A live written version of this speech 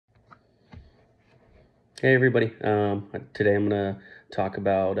Hey everybody. Today I'm gonna talk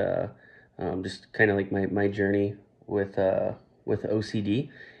about just kind of like my journey with with OCD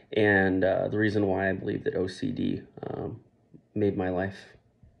and the reason why I believe that OCD made my life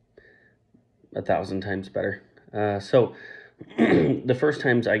 1,000 times better. So the first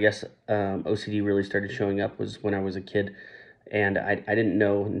times I guess OCD really started showing up was when I was a kid, and I didn't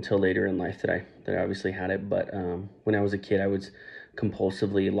know until later in life that I obviously had it. But when I was a kid, I was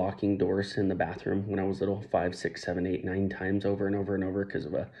compulsively locking doors in the bathroom when I was little, five, six, seven, eight, 9 times over and over and over because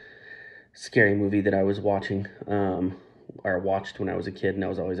of a scary movie that I was watching. Or watched when I was a kid, and I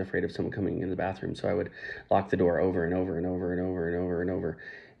was always afraid of someone coming in the bathroom. So I would lock the door over and over and over and over and over and over.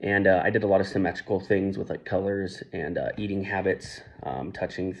 And I did a lot of symmetrical things with like colors and eating habits,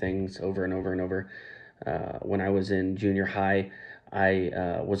 touching things over and over and over. When I was in junior high,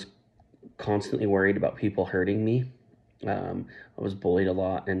 I was constantly worried about people hurting me. I was bullied a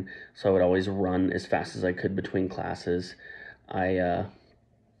lot, and so I would always run as fast as I could between classes. I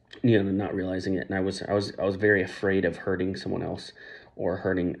not realizing it, and I was very afraid of hurting someone else or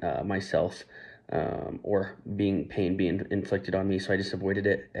hurting myself, or being inflicted on me. So I just avoided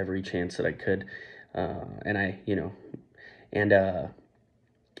it every chance that I could, and and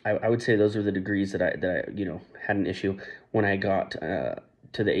I would say those are the degrees that I had an issue. When I got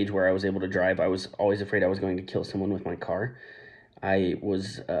to the age where I was able to drive, I was always afraid I was going to kill someone with my car. I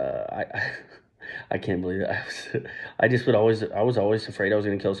was I can't believe it. I was always afraid I was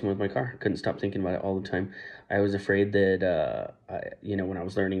going to kill someone with my car. Couldn't stop thinking about it all the time. I was afraid that when I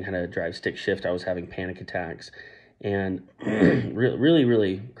was learning how to drive stick shift, I was having panic attacks, and really, really,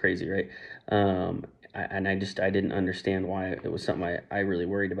 really crazy, right? And I didn't understand why it was something I really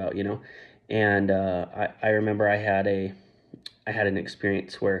worried about. And I remember I had an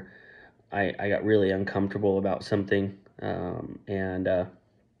experience where I got really uncomfortable about something, and I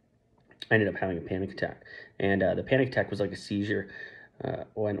ended up having a panic attack. And the panic attack was like a seizure.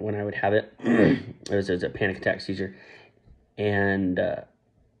 When I would have it, it was a panic attack seizure. And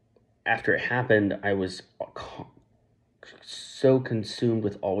after it happened, I was so consumed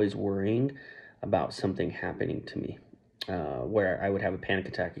with always worrying about something happening to me, where I would have a panic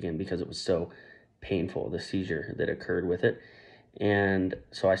attack again because it was so painful, the seizure that occurred with it. And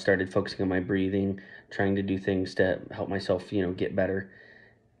so I started focusing on my breathing, trying to do things to help myself, get better.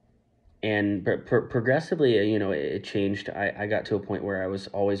 And progressively, it changed. I got to a point where I was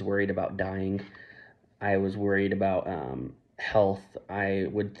always worried about dying. I was worried about health. I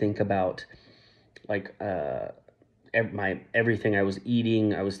would think about like my everything I was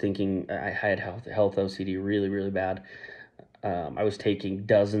eating. I was thinking I had health OCD really, really bad. I was taking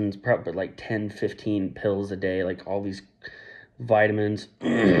dozens, probably like 10, 15 pills a day, like all these vitamins,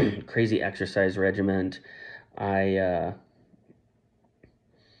 crazy exercise regimen. I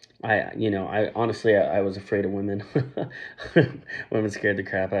I honestly, I was afraid of women. Women scared the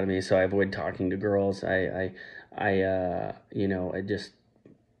crap out of me, so I avoid talking to girls. I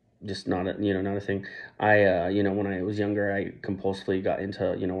just not not a thing. When I was younger, I compulsively got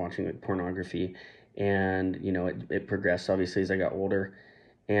into watching like pornography, and it progressed obviously as I got older,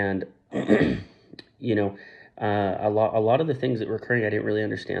 and you know, a lot of the things that were occurring, I didn't really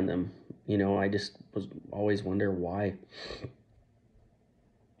understand them. I just was always wonder why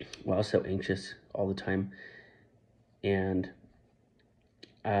I was so anxious all the time, and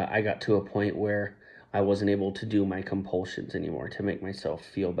I got to a point where I wasn't able to do my compulsions anymore to make myself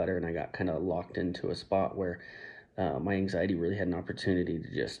feel better, and I got kind of locked into a spot where my anxiety really had an opportunity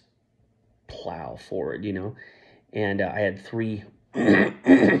to just plow forward. And I had three,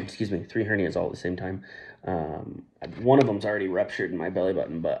 excuse me, three hernias all at the same time. One of them's already ruptured in my belly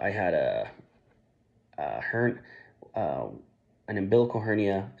button, but I had a hern, uh, an umbilical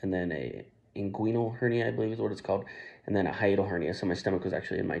hernia, and then a inguinal hernia, I believe is what it's called, and then a hiatal hernia. So my stomach was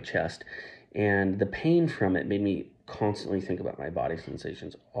actually in my chest, and the pain from it made me constantly think about my body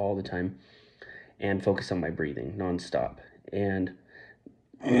sensations all the time and focus on my breathing nonstop. And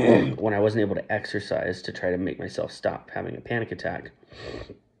when I wasn't able to exercise to try to make myself stop having a panic attack,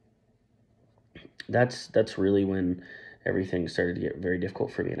 that's really when everything started to get very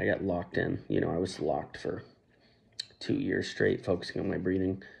difficult for me, and I got locked in. I was locked for 2 years straight, focusing on my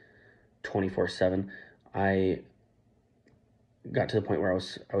breathing 24/7. I got to the point where I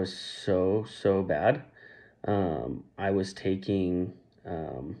was so bad. I was taking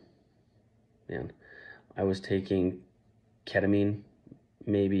man, I was taking ketamine,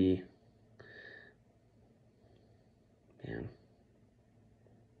 maybe man,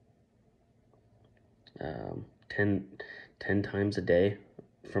 10, 10 times a day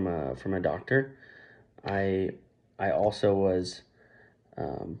from a doctor. I I also was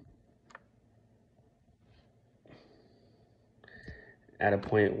um, at a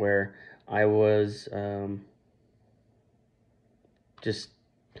point where I was just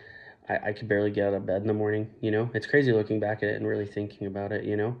I could barely get out of bed in the morning. It's crazy looking back at it and really thinking about it.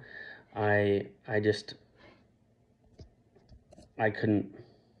 I just I couldn't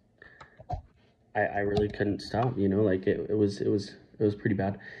I really couldn't stop. Like it was pretty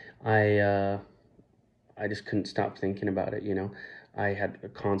bad. I uh, I just couldn't stop thinking about it. I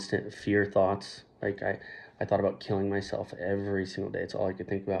had constant fear thoughts. Like I thought about killing myself every single day. It's all I could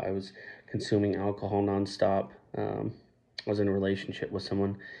think about. I was consuming alcohol nonstop. I was in a relationship with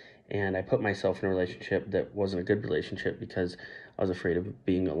someone, and I put myself in a relationship that wasn't a good relationship because I was afraid of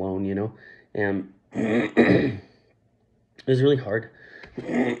being alone. And it was really hard.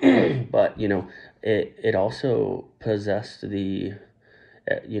 But it also possessed the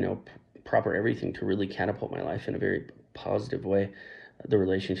proper everything to really catapult my life in a very positive way. The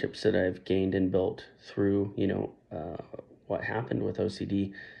relationships that I've gained and built through what happened with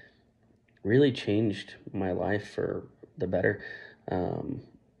OCD really changed my life for the better. um,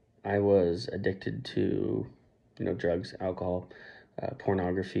 I was addicted to drugs, alcohol,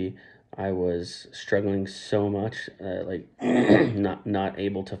 pornography. I was struggling so much, like not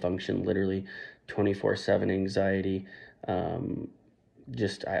able to function, literally 24/7 anxiety. Um,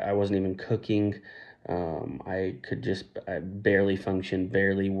 just I wasn't even cooking. I barely function,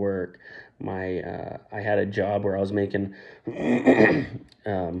 barely work. I had a job where I was making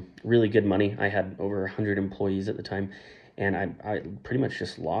really good money. I had over 100 employees at the time, and I pretty much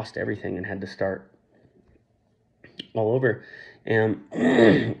just lost everything and had to start all over. And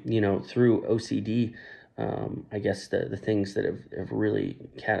through OCD, I guess the things that have really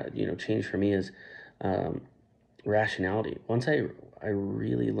changed for me is um, rationality. Once I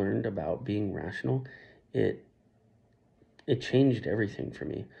really learned about being rational, it it changed everything for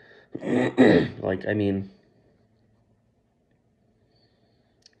me. Like, I mean,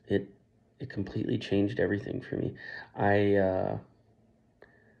 it it completely changed everything for me. I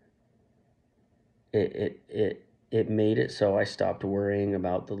it made it so I stopped worrying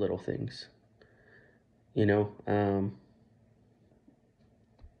about the little things. You know,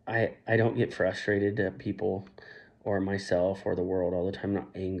 I don't get frustrated at people or myself or the world all the time. I'm not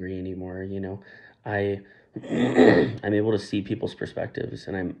angry anymore. I I'm able to see people's perspectives,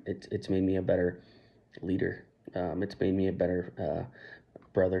 and it's made me a better leader. It's made me a better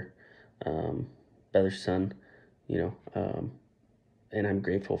brother, um, better son. You know, and I'm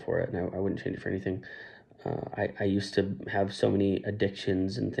grateful for it, and I wouldn't change it for anything. I used to have so many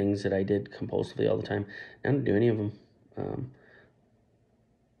addictions and things that I did compulsively all the time. I don't do any of them. Um,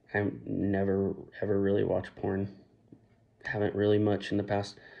 I never ever really watched porn. Haven't really much in the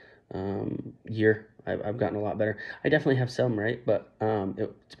past year. I've gotten a lot better. I definitely have some, right? But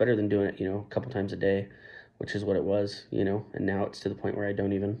it's better than doing it, a couple times a day, which is what it was, and now it's to the point where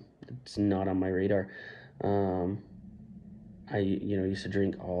it's not on my radar. Um, I, used to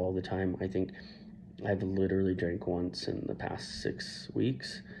drink all the time. I think I've literally drank once in the past 6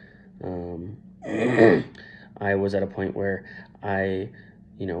 weeks. Um, I was at a point where I,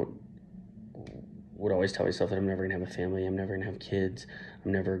 you know, would always tell myself that I'm never gonna have a family, I'm never gonna have kids,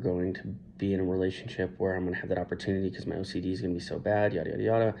 I'm never going to be in a relationship where I'm gonna have that opportunity because my OCD is gonna be so bad, yada yada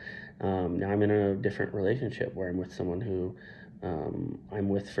yada. Now I'm in a different relationship where I'm with someone who I'm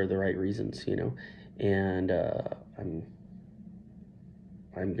with for the right reasons, and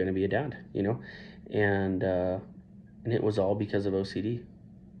I'm gonna be a dad, and and it was all because of OCD.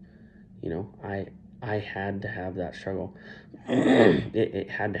 I had to have that struggle. It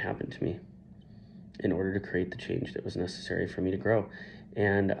had to happen to me in order to create the change that was necessary for me to grow.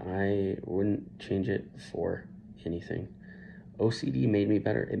 And I wouldn't change it for anything. OCD made me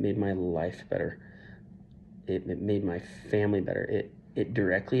better. It made my life better. It made my family better. It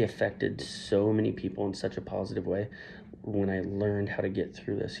directly affected so many people in such a positive way when I learned how to get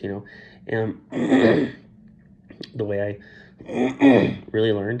through this, And the way I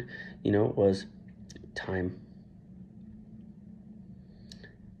really learned, was time,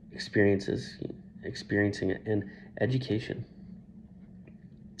 experiences, experiencing it, and education.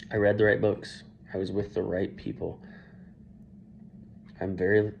 I read the right books. I was with the right people. I'm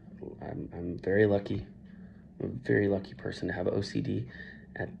very, I'm very lucky. I'm a very lucky person to have OCD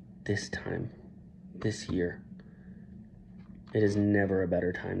at this time, this year. It is never a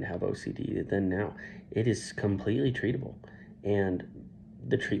better time to have OCD than now. It is completely treatable. And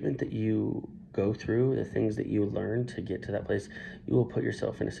the treatment that you go through, the things that you learn to get to that place, you will put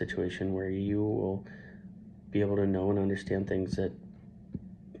yourself in a situation where you will be able to know and understand things that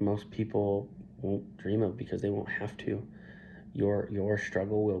most people won't dream of because they won't have to. Your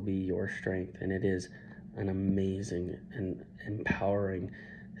struggle will be your strength, and it is an amazing and empowering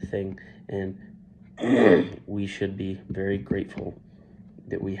thing, and we should be very grateful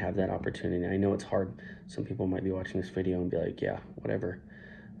that we have that opportunity. I know it's hard. Some people might be watching this video and be like, yeah, whatever.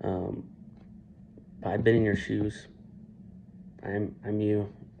 But I've been in your shoes. I'm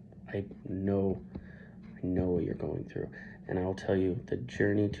you. I know what you're going through. And I'll tell you, the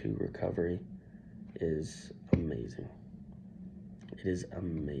journey to recovery is amazing. It is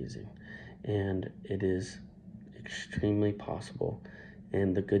amazing. And it is extremely possible.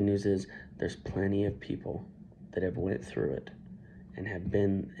 And the good news is there's plenty of people that have went through it and have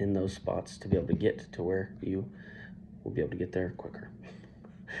been in those spots to be able to get to where you will be able to get there quicker.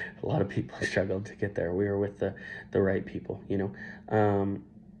 A lot of people struggled to get there. We were with the right people, you know. And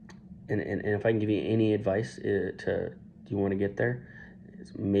if I can give you any advice do you want to get there,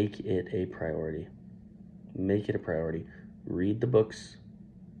 is make it a priority. Make it a priority. Read the books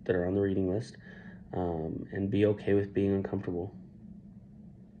that are on the reading list, and be okay with being uncomfortable.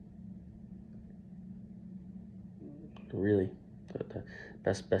 Really, the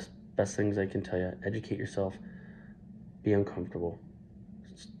best things I can tell you: educate yourself, be uncomfortable,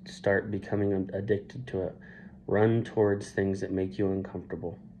 start becoming addicted to it, run towards things that make you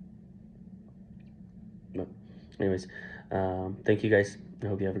uncomfortable. But anyways, thank you guys. I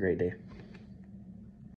hope you have a great day.